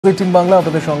Team Bangla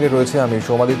আপনাদের সঙ্গে রয়েছে আমি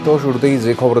সোমাদিত্য। শুরুতেই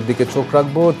যে খবরের দিকে চোখ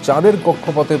রাখবো, চাঁদের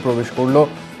কক্ষপথে প্রবেশ করলো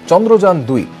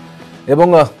চন্দ্রযান-2 এবং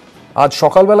আজ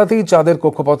সকালবেলাতেই চাঁদের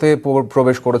কক্ষপথে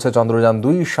প্রবেশ করেছে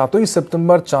চন্দ্রযান-2। 7ই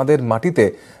সেপ্টেম্বর চাঁদের মাটিতে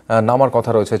নামার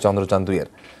কথা রয়েছে চন্দ্রযান-2 এর।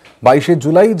 22শে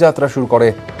জুলাই যাত্রা শুরু করে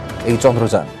এই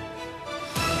চন্দ্রযান।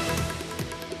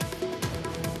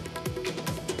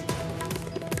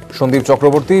 সন্দীপ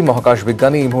চক্রবর্তী মহাকাশ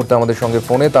বিজ্ঞানী এই মুহূর্তে আমাদের সঙ্গে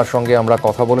ফোনে, তার সঙ্গে আমরা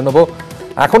কথা বলে নেব।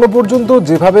 এখনো পর্যন্ত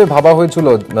যেভাবে ভাবা হয়েছিল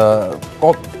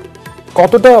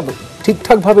কতটা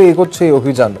ঠিকঠাক ভাবে এগোচ্ছে এই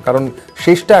অভিযান, কারণ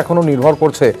শেষটা এখনো নির্ভর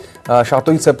করছে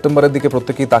 7ই সেপ্টেম্বরের দিকে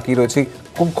প্রত্যেকেই তাকিয়ে রয়েছি।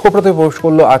 কক্ষপথে প্রবেশ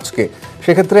করলো আজকে,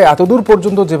 সেক্ষেত্রে এতদূর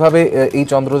পর্যন্ত যেভাবে এই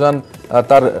চন্দ্রযান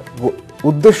তার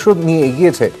উদ্দেশ্য নিয়ে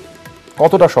এগিয়েছে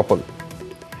কতটা সফল?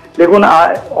 দেখুন,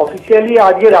 অফিসিয়ালি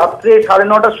আজকে রাত্রে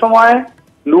 9:30টার সময়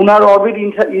লুনার অরবিট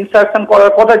ইনসার্শন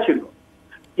করার কথা ছিল,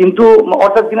 কিন্তু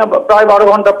অর্থাৎ কিনা প্রায় 12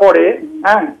 ঘন্টা পরে,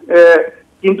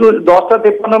 কিন্তু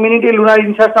 10:53 লুনার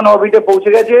ইনসার্শন অরবিটে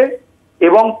পৌঁছে গেছে।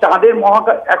 এবং চাঁদের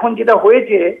মহাকাশ এখন যেটা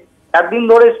হয়েছে, একদিন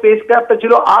ধরে স্পেস ক্রাফটটা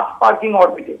ছিল আর্থ পার্কিং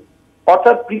অরবিটে,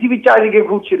 অর্থাৎ পৃথিবীর চারিদিকে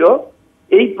ঘুরছিল।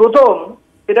 এই প্রথম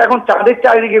সেটা এখন চাঁদের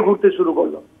চারিদিকে ঘুরতে শুরু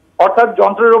করলো, অর্থাৎ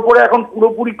যন্ত্রের ওপরে এখন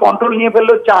পুরোপুরি কন্ট্রোল নিয়ে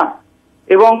ফেললো চাঁদ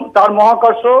এবং তার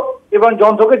মহাকর্ষ এবং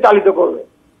যন্ত্রকে চালিত করবে।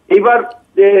 এইবার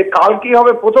কালকে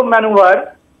হবে প্রথম ম্যানুভার,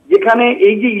 যেখানে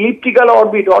এই যে ইলিপ্টিক্যাল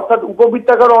অরবিট অর্থাৎ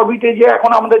উপবৃত্তাকার অরবিটে যে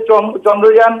এখন আমাদের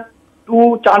চন্দ্রযান-2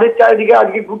 চাঁদের চারিদিকে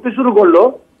আজকে ঘুরতে শুরু করলো,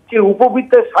 সেই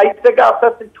উপবৃত্তের সাইজ থেকে আস্তে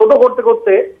আস্তে ছোট করতে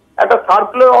করতে একটা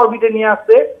সার্কুলার অরবিটে নিয়ে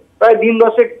আসতে প্রায় 10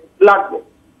 দশেক লাগবে।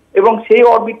 এবং সেই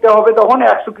অরবিটটা হবে তখন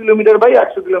 100 কিলোমিটার বাই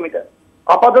 100 কিলোমিটার।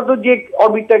 আপাতত যে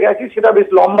অরবিটটা গেছে সেটা বেশ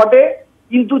লম্বাটে,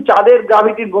 কিন্তু চাঁদের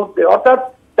গ্রাভিটির মধ্যে, অর্থাৎ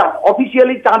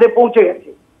অফিসিয়ালি চাঁদে পৌঁছে গেছে।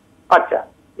 আচ্ছা,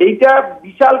 এইটা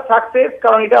বিশাল সাকসেস,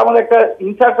 কারণ এটা আমাদের একটা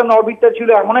ইনসার্শন অরবিটটা ছিল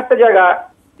এমন একটা জায়গা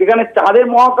যেখানে চাঁদের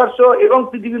মহাকর্ষ এবং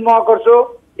পৃথিবীর মহাকর্ষ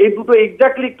এই দুটো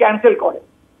এক্স্যাক্টলি ক্যান্সেল করে।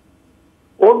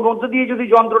 ওর মধ্য দিয়ে যদি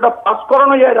যন্ত্রটা পাস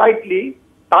করানো যায় রাইটলি,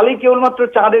 তাহলেই কেবলমাত্র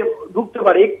চাঁদে ঢুকতে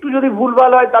পারে। একটু যদি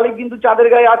ভুলভাল হয় তাহলে কিন্তু চাঁদের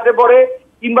গায়ে আছড়ে পড়ে,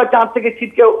 কিংবা চাঁদ থেকে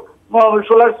ছিটকে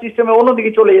সোলার সিস্টেমে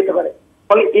অন্যদিকে চলে যেতে পারে।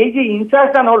 ফলে এই যে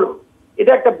ইনসার্শন হলো,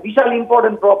 এটা একটা বিশাল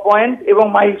ইম্পর্টেন্ট পয়েন্ট এবং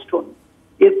মাইলস্টোন।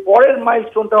 এর পরের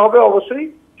মাইলস্টোনটা হবে অবশ্যই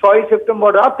 6ই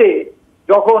সেপ্টেম্বর রাতে,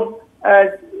 যখন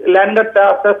ল্যান্ডারটা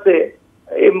আস্তে আস্তে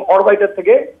অরবিটার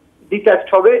থেকে ডিট্যাচড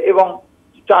হবে এবং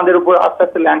চাঁদের উপর আস্তে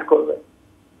আস্তে ল্যান্ড করবে।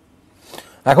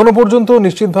 এখনো পর্যন্ত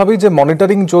নিশ্চিতভাবেই যে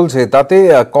মনিটরিং চলছে, তাতে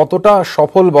কতটা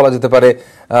সফল বলা যেতে পারে?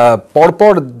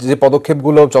 পরপর যে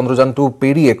পদক্ষেপগুলো চন্দ্রযান-2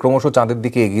 পেরিয়ে ক্রমশ চাঁদের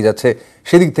দিকে এগিয়ে যাচ্ছে,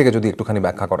 সেদিক থেকে যদি একটুখানি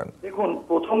ব্যাখ্যা করেন। দেখুন,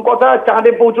 প্রথম কথা,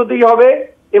 চাঁদে পৌঁছতেই হবে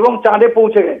এবং চাঁদে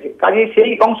পৌঁছে গেছে, কাজে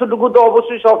সেই অংশটুকু তো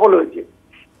অবশ্যই সফল হয়েছে।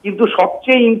 কিন্তু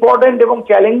সবচেয়ে ইম্পর্টেন্ট এবং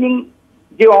চ্যালেঞ্জিং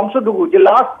যে অংশটুকু, যে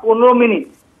লাস্ট 15 মিনিট,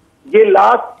 যে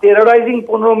লাস্ট টেররাইজিং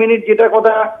 15 মিনিট, যেটার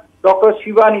কথা ডক্টর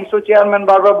শিবান, ইসরো চেয়ারম্যান,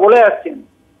 বারবার বলে আসছেন,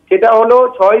 সেটা হলো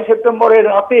 6ই সেপ্টেম্বরের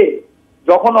রাতে,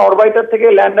 যখন অরবিটার থেকে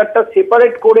ল্যান্ডারটা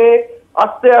সেপারেট করে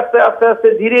আস্তে আস্তে আস্তে আস্তে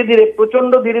ধীরে ধীরে,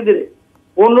 প্রচন্ড ধীরে ধীরে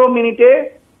 15 মিনিটে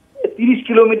 30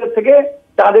 কিলোমিটার থেকে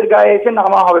চাঁদের গায়ে এসে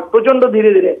নামা হবে, প্রচন্ড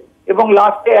ধীরে ধীরে। এবং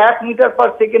লাস্টে 1 মিটার পার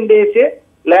সেকেন্ডে এসে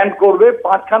ল্যান্ড করবে।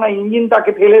 5খানা ইঞ্জিন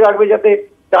তাকে ফেলে রাখবে যাতে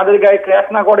চাঁদের গায়ে ক্র্যাশ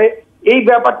না করে। এই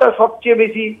ব্যাপারটা সবচেয়ে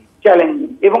বেশি চ্যালেঞ্জিং,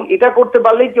 এবং এটা করতে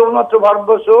পারলেই কেবলমাত্র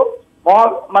ভারতবর্ষ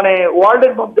মানে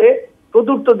ওয়ার্ল্ডের মধ্যে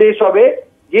চতুর্থ দেশ হবে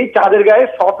যে চাঁদের গায়ে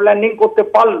সফট ল্যান্ডিং করতে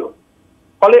পারলো।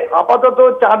 ফলে আপাতত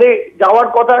চাঁদে যাওয়ার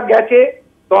কথা গেছে,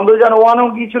 চন্দ্রযান-1ও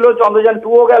গিয়েছিল,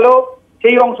 চন্দ্রযান-2ও গেল,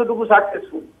 সেই অংশটুকু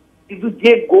সাকসেসফুল। কিন্তু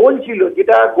যে গোল ছিল,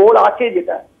 যেটা গোল আছে,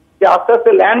 যেটা যে আস্তে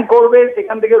আস্তে ল্যান্ড করবে,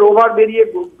 সেখান থেকে রোভার বেরিয়ে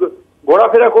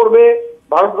ঘোরাফেরা করবে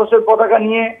ভারতবর্ষের পতাকা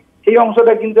নিয়ে, সেই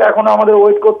অংশটা কিন্তু এখন আমাদের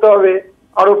ওয়েট করতে হবে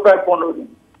আরো প্রায় 15 দিন।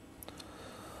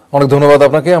 অনেক ধন্যবাদ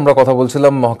আপনাকে। আমরা কথা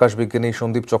বলছিলাম মহাকাশ বিজ্ঞানী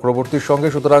সন্দীপ চক্রবর্তীর সঙ্গে।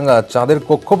 সুতরাং চাঁদের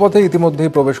কক্ষপথে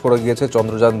ইতিমধ্যেই প্রবেশ করে গিয়েছে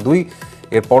চন্দ্রযান-2।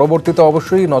 এর পরবর্তীতে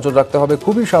অবশ্যই নজর রাখতে হবে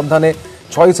খুবই সাবধানে।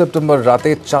 6ই সেপ্টেম্বর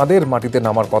রাতে চাঁদের মাটিতে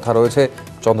নামার কথা রয়েছে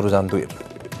চন্দ্রযান-2 এর।